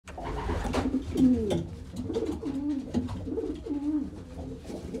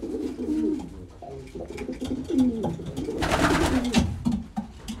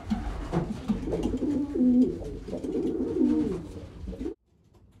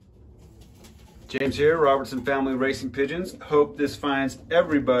James here, Robertson Family Racing Pigeons. Hope this finds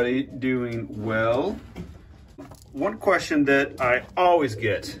everybody doing well. One question that I always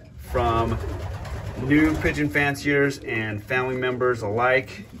get from new pigeon fanciers and family members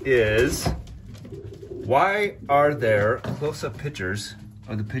alike is, why are there close-up pictures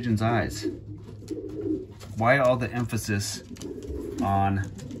of the pigeon's eyes? Why all the emphasis on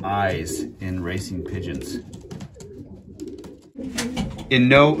eyes in racing pigeons? In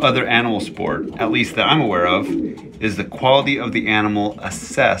no other animal sport, at least that I'm aware of, is the quality of the animal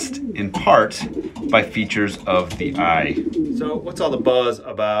assessed in part by features of the eye. So what's all the buzz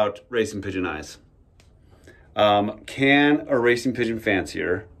about racing pigeon eyes? Can a racing pigeon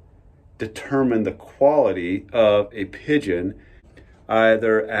fancier determine the quality of a pigeon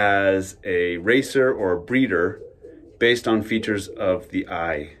either as a racer or a breeder based on features of the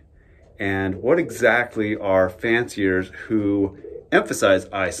eye? And what exactly are fanciers who emphasize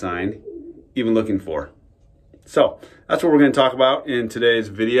Eyesign even looking for? So that's what we're going to talk about in today's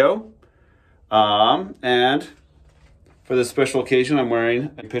video. And for this special occasion, I'm wearing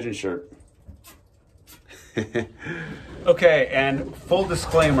a pigeon shirt. Okay, and full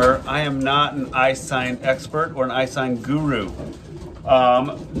disclaimer, I am not an Eyesign expert or an Eyesign guru.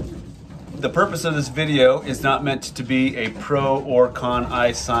 The purpose of this video is not meant to be a pro or con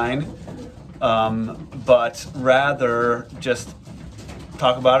Eyesign, but rather just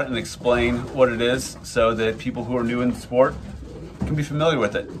talk about it and explain what it is so that people who are new in the sport can be familiar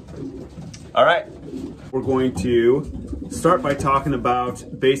with it. All right. We're going to start by talking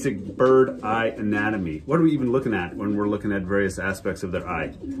about basic bird eye anatomy. What are we even looking at when we're looking at various aspects of their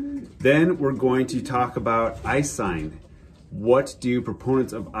eye? Then we're going to talk about Eyesign. What do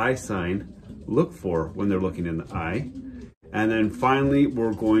proponents of Eyesign look for when they're looking in the eye? And then finally,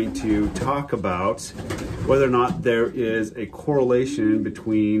 we're going to talk about whether or not there is a correlation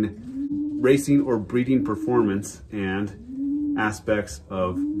between racing or breeding performance and aspects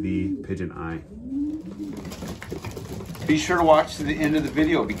of the pigeon eye. Be sure to watch to the end of the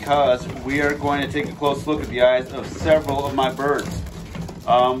video because we are going to take a close look at the eyes of several of my birds.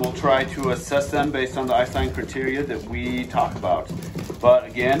 We'll try to assess them based on the Eyesign criteria that we talk about. But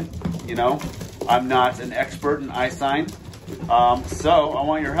again, you know, I'm not an expert in Eyesign. So I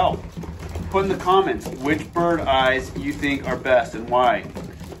want your help. Put in the comments which bird eyes you think are best and why.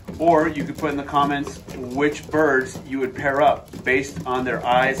 Or you could put in the comments which birds you would pair up based on their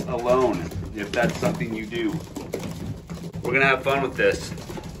eyes alone, if that's something you do. We're gonna have fun with this.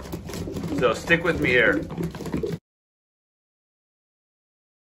 So stick with me here.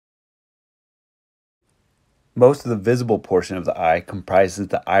 Most of the visible portion of the eye comprises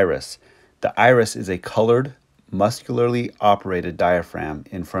the iris. The iris is a colored, muscularly operated diaphragm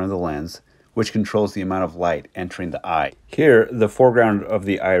in front of the lens, which controls the amount of light entering the eye. Here, the foreground of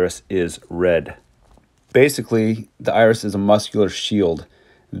the iris is red. Basically, the iris is a muscular shield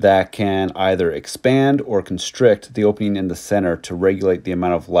that can either expand or constrict the opening in the center to regulate the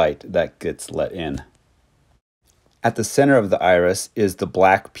amount of light that gets let in. At the center of the iris is the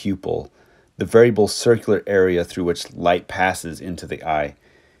black pupil, the variable circular area through which light passes into the eye.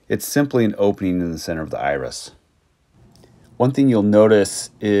 It's simply an opening in the center of the iris. One thing you'll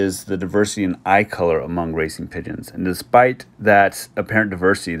notice is the diversity in eye color among racing pigeons. And despite that apparent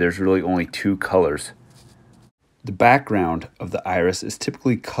diversity, there's really only two colors. The background of the iris is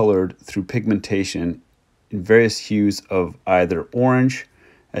typically colored through pigmentation in various hues of either orange,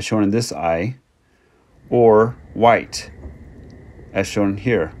 as shown in this eye, or white, as shown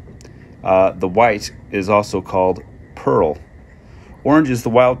here. The white is also called pearl. Orange is the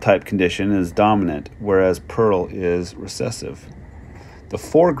wild type condition and is dominant, whereas pearl is recessive. The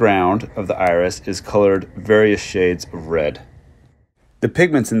foreground of the iris is colored various shades of red. The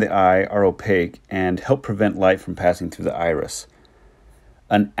pigments in the eye are opaque and help prevent light from passing through the iris.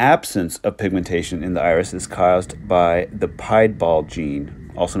 An absence of pigmentation in the iris is caused by the piebald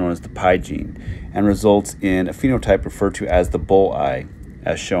gene, also known as the pie gene, and results in a phenotype referred to as the bull eye,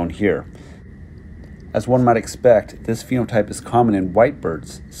 as shown here. As one might expect, this phenotype is common in white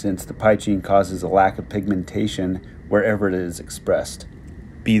birds since the pie gene causes a lack of pigmentation wherever it is expressed,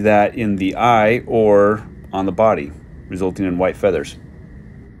 be that in the eye or on the body, resulting in white feathers.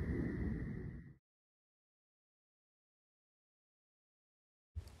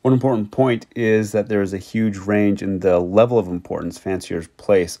 One important point is that there is a huge range in the level of importance fanciers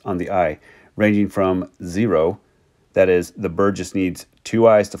place on the eye, ranging from 0, that is, the bird just needs 2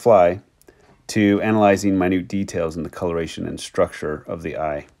 eyes to fly, to analyzing minute details in the coloration and structure of the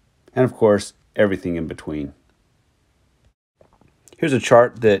eye, and of course, everything in between. Here's a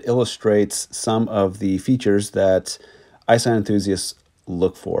chart that illustrates some of the features that Eyesign enthusiasts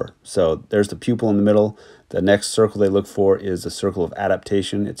look for. So there's the pupil in the middle. The next circle they look for is the circle of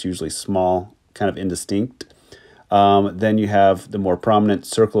adaptation. It's usually small, kind of indistinct. Then you have the more prominent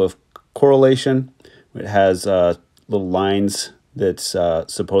circle of correlation. It has little lines that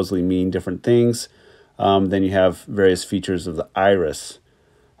supposedly mean different things. Then you have various features of the iris.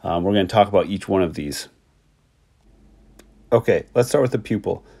 We're going to talk about each one of these. Okay, let's start with the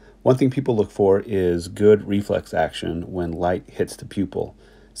pupil. One thing people look for is good reflex action when light hits the pupil.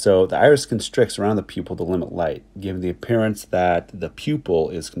 So the iris constricts around the pupil to limit light, giving the appearance that the pupil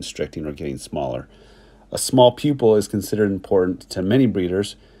is constricting or getting smaller. A small pupil is considered important to many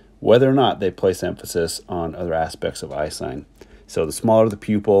breeders, whether or not they place emphasis on other aspects of Eyesign. So the smaller the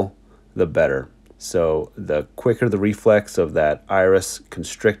pupil, the better. So the quicker the reflex of that iris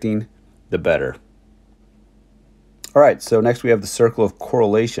constricting, the better. All right, so next we have the circle of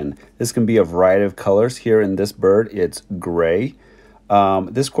correlation. This can be a variety of colors. Here in this bird, it's gray.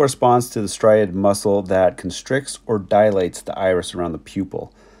 This corresponds to the striated muscle that constricts or dilates the iris around the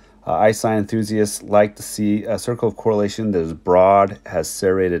pupil. Eyesign enthusiasts like to see a circle of correlation that is broad, has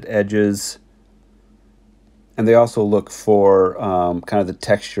serrated edges, and they also look for kind of the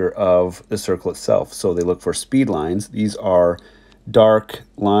texture of the circle itself. So they look for speed lines. These are dark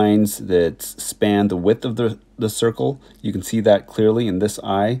lines that span the width of the circle. You can see that clearly in this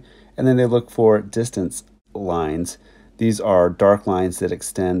eye. And then they look for distance lines. These are dark lines that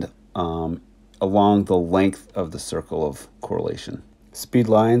extend along the length of the circle of correlation. Speed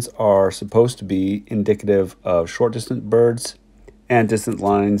lines are supposed to be indicative of short distance birds, and distance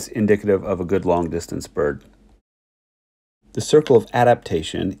lines indicative of a good long distance bird. The circle of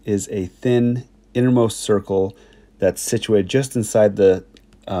adaptation is a thin innermost circle that's situated just inside the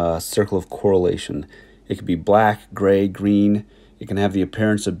circle of correlation. It can be black, gray, green. It can have the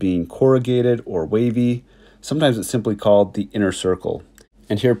appearance of being corrugated or wavy. Sometimes it's simply called the inner circle.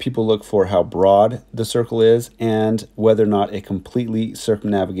 And here people look for how broad the circle is and whether or not it completely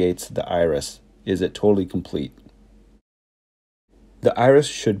circumnavigates the iris. Is it totally complete? The iris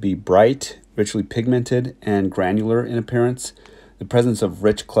should be bright, richly pigmented, and granular in appearance. The presence of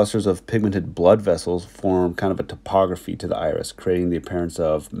rich clusters of pigmented blood vessels form kind of a topography to the iris, creating the appearance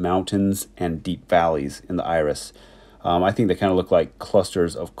of mountains and deep valleys in the iris. I think they kind of look like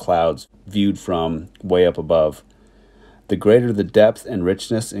clusters of clouds viewed from way up above. The greater the depth and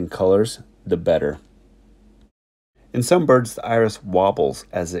richness in colors, the better. In some birds, the iris wobbles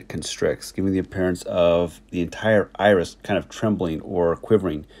as it constricts, giving the appearance of the entire iris kind of trembling or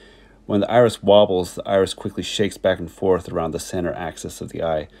quivering. When the iris wobbles, the iris quickly shakes back and forth around the center axis of the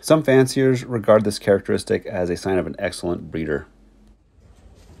eye. Some fanciers regard this characteristic as a sign of an excellent breeder.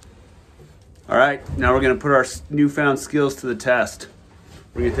 All right, now we're going to put our newfound skills to the test.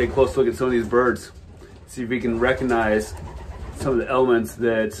 We're going to take a close look at some of these birds, see if we can recognize some of the elements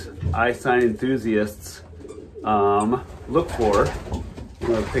that Eyesign enthusiasts look for. I'm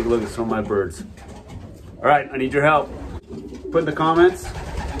going to take a look at some of my birds. All right, I need your help. Put in the comments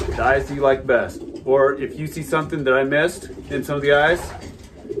the eyes that you like best. Or if you see something that I missed in some of the eyes,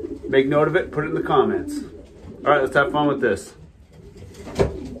 make note of it, put it in the comments. All right, let's have fun with this.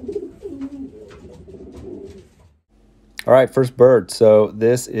 All right, first bird. So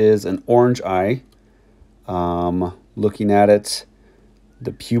this is an orange eye. Looking at it,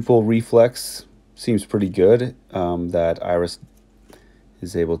 the pupil reflex seems pretty good. That iris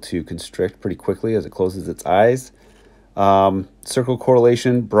is able to constrict pretty quickly as it closes its eyes. Circle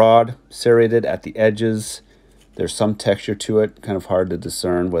correlation, broad, serrated at the edges. There's some texture to it, kind of hard to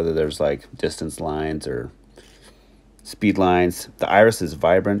discern whether there's like distance lines or speed lines. The iris is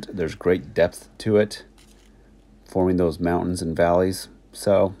vibrant. There's great depth to it, forming those mountains and valleys.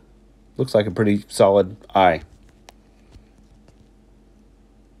 So looks like a pretty solid eye.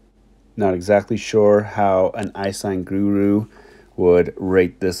 Not exactly sure how an Eyesign guru would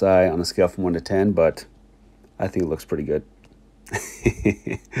rate this eye on a scale from 1 to 10, but I think it looks pretty good.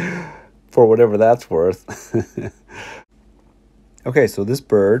 For whatever that's worth. Okay, so this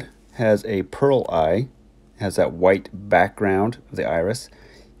bird has a pearl eye, has that white background of the iris.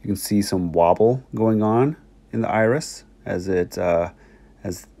 You can see some wobble going on in the iris as the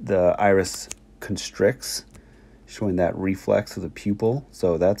iris constricts, showing that reflex of the pupil,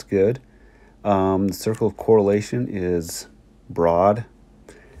 so that's good. The circle of correlation is broad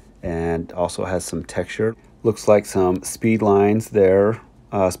and also has some texture. Looks like some speed lines there,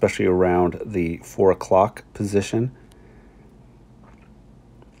 especially around the 4 o'clock position.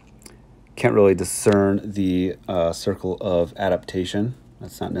 Can't really discern the circle of adaptation.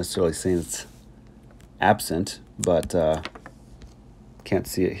 That's not necessarily saying it's absent, but can't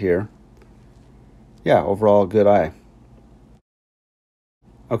see it here. Yeah, overall, good eye.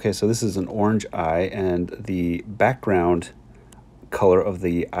 Okay, so this is an orange eye, and the background color of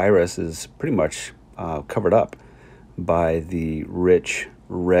the iris is pretty much covered up by the rich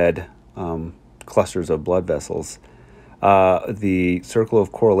red clusters of blood vessels. The circle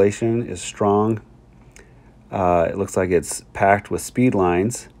of correlation is strong. It looks like it's packed with speed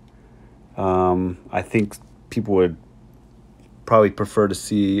lines. I think people would probably prefer to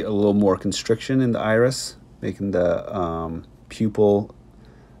see a little more constriction in the iris, making the pupil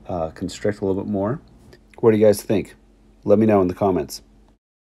constrict a little bit more. What do you guys think? Let me know in the comments.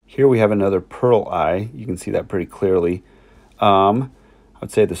 Here we have another pearl eye. You can see that pretty clearly. I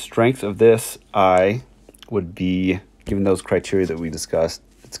would say the strength of this eye would be, given those criteria that we discussed,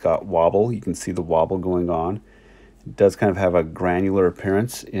 it's got wobble. You can see the wobble going on. It does kind of have a granular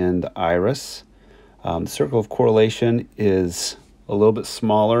appearance in the iris. The circle of correlation is a little bit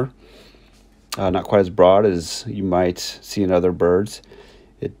smaller, not quite as broad as you might see in other birds.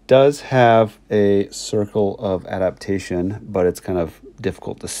 It does have a circle of adaptation, but it's kind of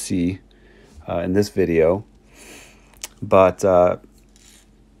difficult to see in this video. But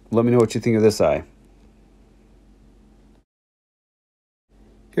let me know what you think of this eye.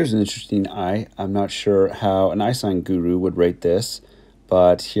 Here's an interesting eye. I'm not sure how an Eyesign guru would rate this,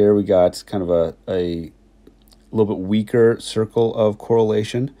 but here we got kind of a little bit weaker circle of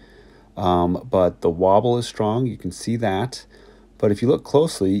correlation, but the wobble is strong. You can see that. But if you look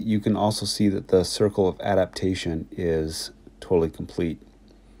closely, you can also see that the circle of adaptation is totally complete.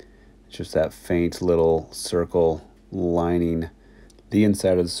 It's just that faint little circle lining the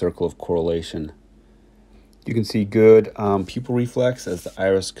inside of the circle of correlation. You can see good pupil reflex as the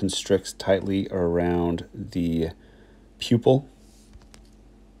iris constricts tightly around the pupil.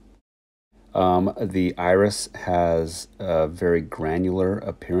 The iris has a very granular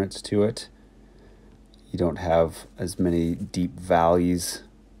appearance to it. You don't have as many deep valleys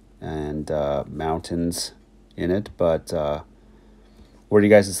and mountains in it, but what are you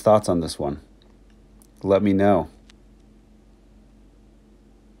guys' thoughts on this one? Let me know.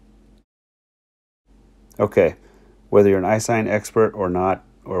 Okay, whether you're an Eyesign expert or not,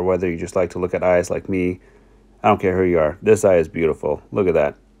 or whether you just like to look at eyes like me, I don't care who you are. This eye is beautiful. Look at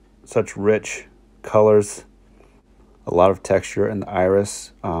that. Such rich colors, a lot of texture in the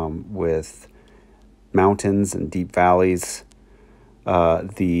iris with mountains and deep valleys.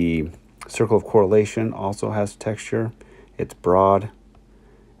 The circle of correlation also has texture. It's broad.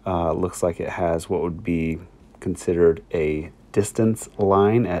 Looks like it has what would be considered a distance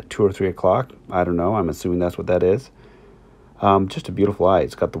line at 2 or 3 o'clock. I don't know. I'm assuming that's what that is. Just a beautiful eye.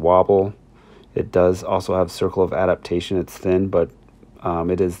 It's got the wobble. It does also have circle of adaptation. It's thin, but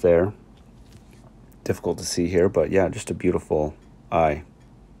it is there. Difficult to see here, but yeah, just a beautiful eye.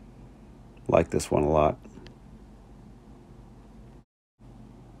 Like this one a lot.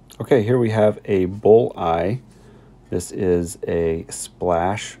 Okay, here we have a bull eye. This is a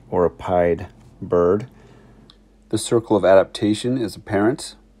splash or a pied bird. The circle of adaptation is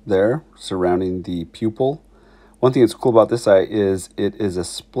apparent there surrounding the pupil. One thing that's cool about this eye is it is a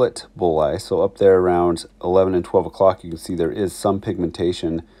split bull eye. So up there around 11 and 12 o'clock, you can see there is some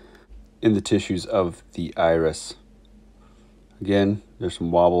pigmentation in the tissues of the iris. Again, there's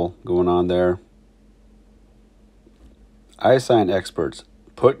some wobble going on there. Eyesign experts,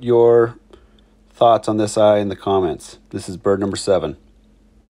 put your thoughts on this eye in the comments. This is bird number 7.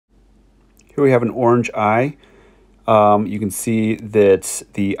 Here we have an orange eye. You can see that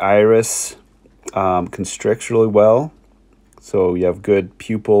the iris constricts really well. So you have good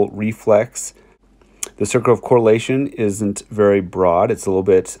pupil reflex. The circle of correlation isn't very broad. It's a little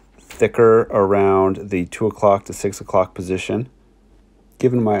bit thicker around the 2 o'clock to 6 o'clock position.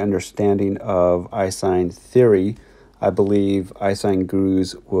 Given my understanding of Eyesign theory, I believe Eyesign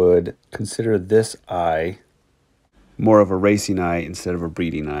gurus would consider this eye more of a racing eye instead of a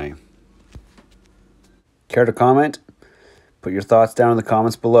breeding eye. Care to comment? Put your thoughts down in the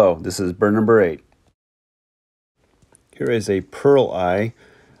comments below. This is bird number 8. Here is a pearl eye.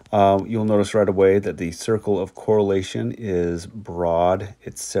 You'll notice right away that the circle of correlation is broad.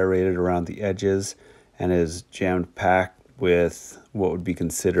 It's serrated around the edges and is jammed packed with what would be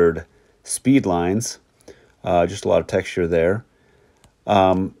considered speed lines. Just a lot of texture there.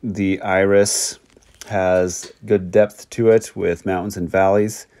 The iris has good depth to it with mountains and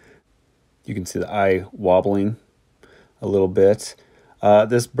valleys. You can see the eye wobbling a little bit.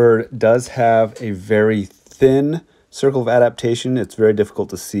 This bird does have a very thin circle of adaptation. It's very difficult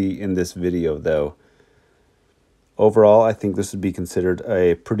to see in this video though. Overall, I think this would be considered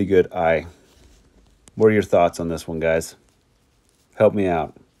a pretty good eye. What are your thoughts on this one, guys? Help me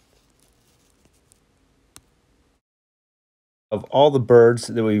out. Of all the birds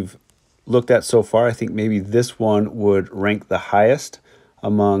that we've looked at so far, I think maybe this one would rank the highest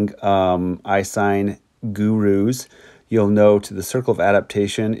among Eyesign gurus. You'll note the circle of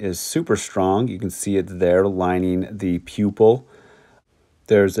adaptation is super strong. You can see it there lining the pupil.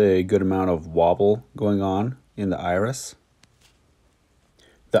 There's a good amount of wobble going on in the iris.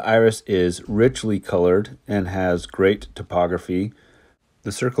 The iris is richly colored and has great topography.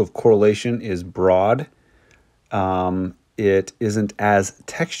 The circle of correlation is broad. It isn't as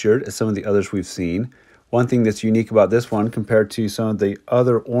textured as some of the others we've seen. One thing that's unique about this one compared to some of the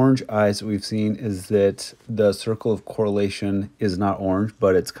other orange eyes that we've seen is that the circle of correlation is not orange,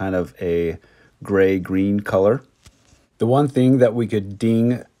 but it's kind of a gray-green color. The one thing that we could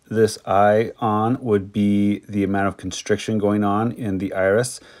ding this eye on would be the amount of constriction going on in the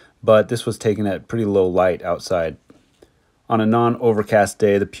iris, but this was taken at pretty low light outside. On a non-overcast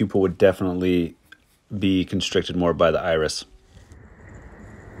day, the pupil would definitely be constricted more by the iris.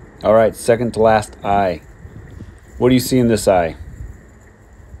 All right, second to last eye. What do you see in this eye?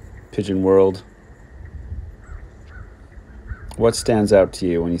 Pigeon world. What stands out to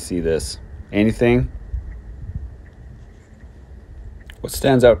you when you see this? Anything? What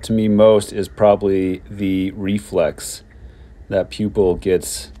stands out to me most is probably the reflex. That pupil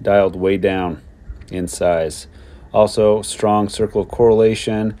gets dialed way down in size. Also, strong circle of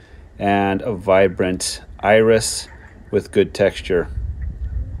correlation and a vibrant iris with good texture.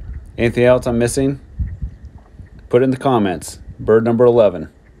 Anything else I'm missing? Put it in the comments. Bird number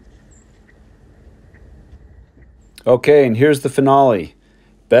 11. Okay, and here's the finale.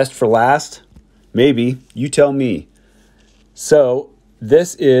 Best for last? Maybe. You tell me. So,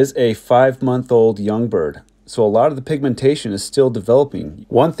 this is a 5-month-old young bird. So a lot of the pigmentation is still developing.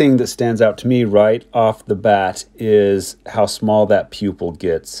 One thing that stands out to me right off the bat is how small that pupil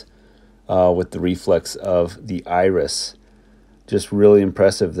gets with the reflex of the iris. Just really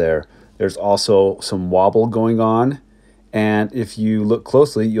impressive there. There's also some wobble going on. And if you look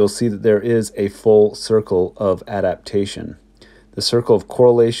closely, you'll see that there is a full circle of adaptation. The circle of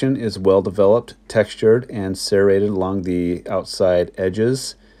correlation is well developed, textured, and serrated along the outside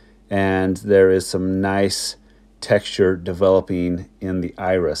edges. And there is some nice texture developing in the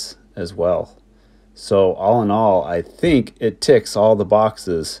iris as well. So all in all, I think it ticks all the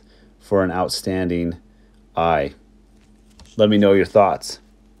boxes for an outstanding eye. Let me know your thoughts.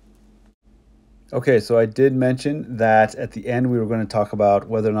 Okay, so I did mention that at the end we were going to talk about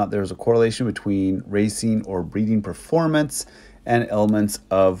whether or not there's a correlation between racing or breeding performance and elements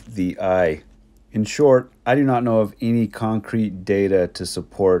of the eye. In short, I do not know of any concrete data to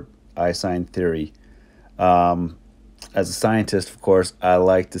support Eyesign theory. As a scientist, of course, I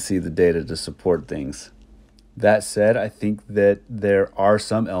like to see the data to support things. That said, I think that there are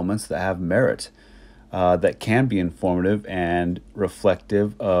some elements that have merit, that can be informative and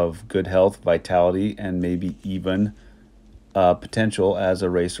reflective of good health, vitality, and maybe even potential as a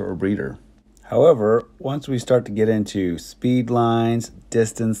racer or breeder. However, once we start to get into speed lines,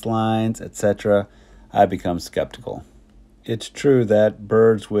 distance lines, etc., I become skeptical. It's true that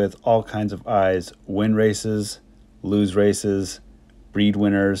birds with all kinds of eyes win races, lose races, breed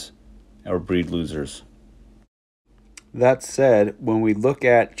winners, or breed losers. That said, when we look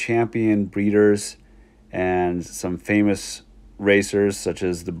at champion breeders and some famous racers, such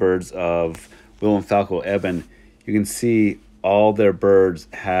as the birds of Willem Falco Eben, you can see all their birds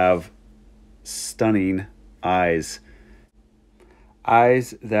have stunning eyes.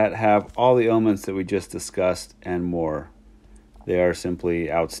 Eyes that have all the elements that we just discussed and more. They are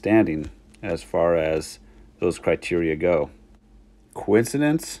simply outstanding as far as those criteria go.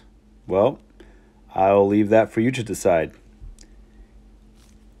 Coincidence? Well, I'll leave that for you to decide.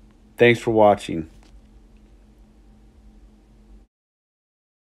 Thanks for watching.